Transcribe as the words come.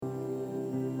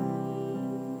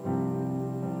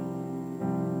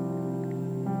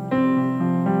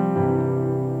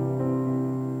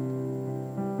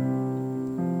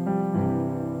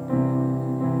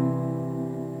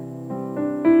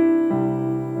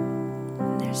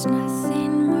There's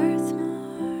nothing worth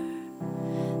more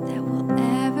that will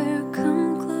ever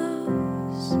come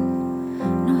close.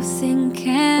 Nothing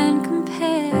can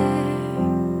compare.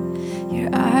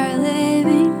 You're our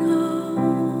living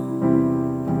hope.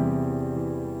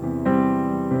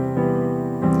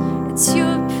 It's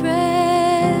your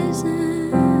presence.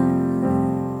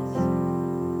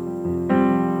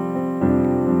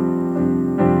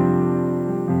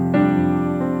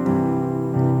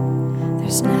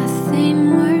 There's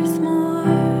nothing worth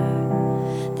more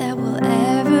that will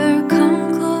ever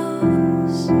come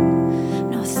close.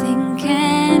 Nothing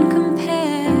can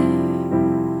compare.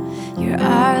 You're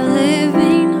our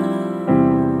living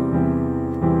hope.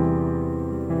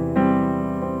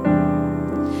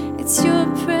 It's your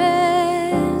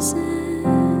presence.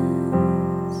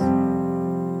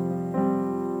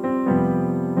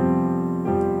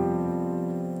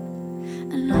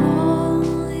 And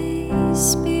Holy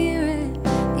Spirit,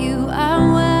 you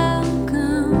are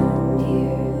welcome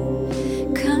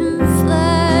here. Come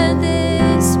flood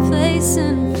this place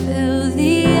and fill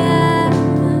the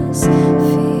atmosphere.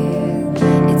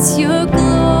 It's your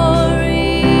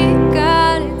glory,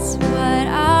 God, it's what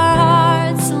our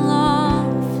hearts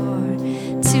long for,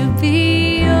 to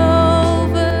be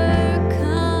overcome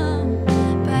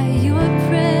by your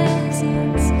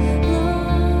presence,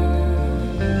 Lord.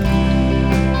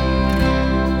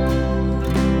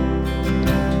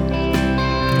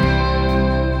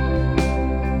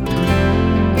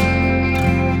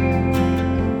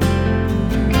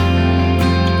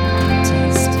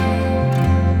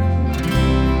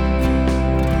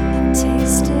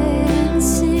 Taste it and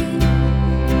see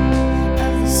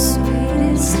of the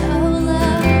sweetest of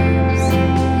loves,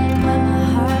 when my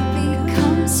heart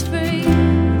becomes free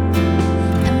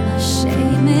and my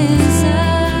shame is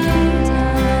undone.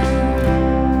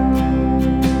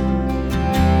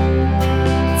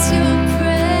 It's your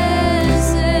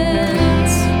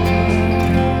presence,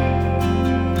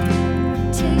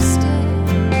 taste it.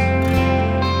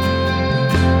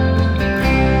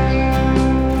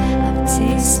 I've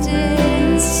tasted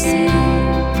and seen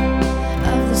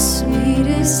of the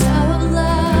sweetest of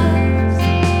loves,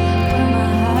 when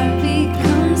my heart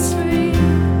becomes free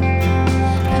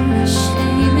and my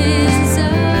shame is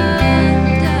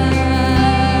undone.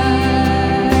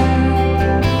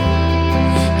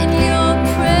 In your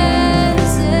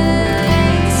presence,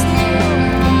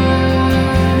 Lord.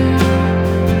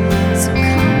 So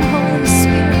come, Holy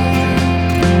Spirit.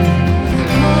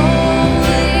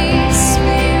 Holy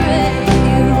Spirit,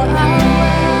 you are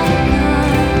welcome.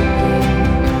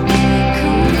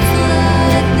 Come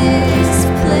flood this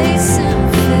place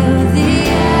and fill the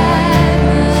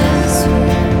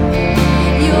atmosphere.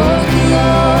 Your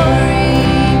glory,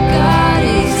 God,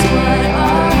 is what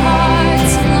our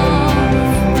hearts long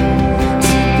for,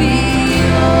 to be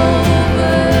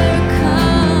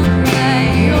overcome by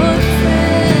your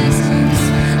presence,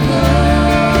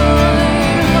 Lord.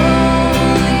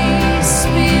 Holy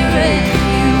Spirit,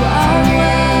 you are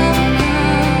welcome.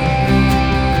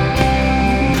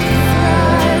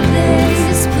 Flood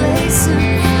this place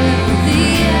and fill the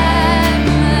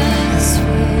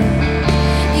atmosphere.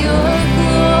 Your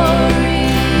glory,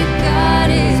 God,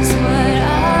 is what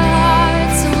our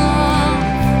hearts long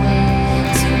for,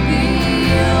 to be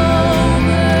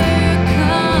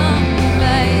overcome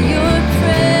by your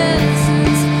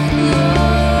presence, Lord.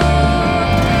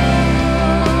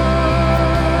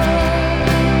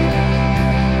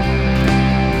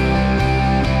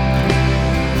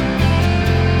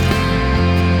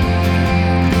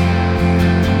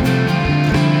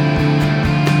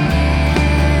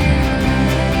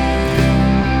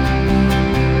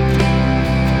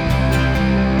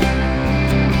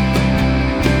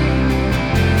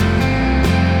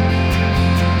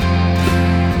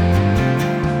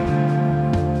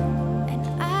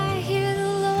 And I hear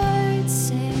the Lord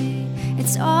say,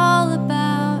 it's all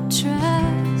about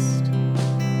trust.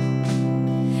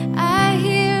 I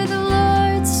hear the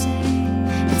Lord say,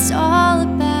 it's all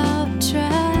about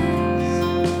trust.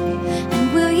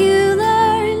 And will you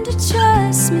learn to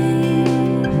trust me?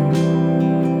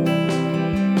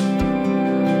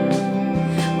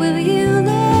 Will you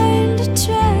learn to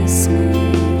trust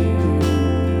me?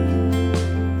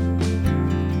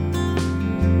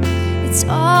 It's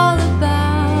all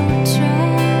about trust.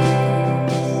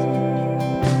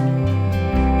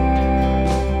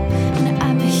 And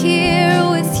I'm here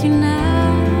with you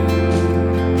now.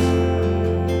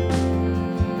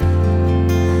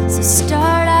 So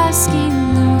start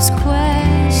asking those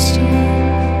questions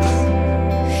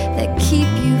that keep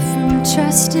you from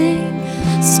trusting.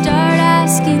 Start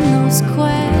asking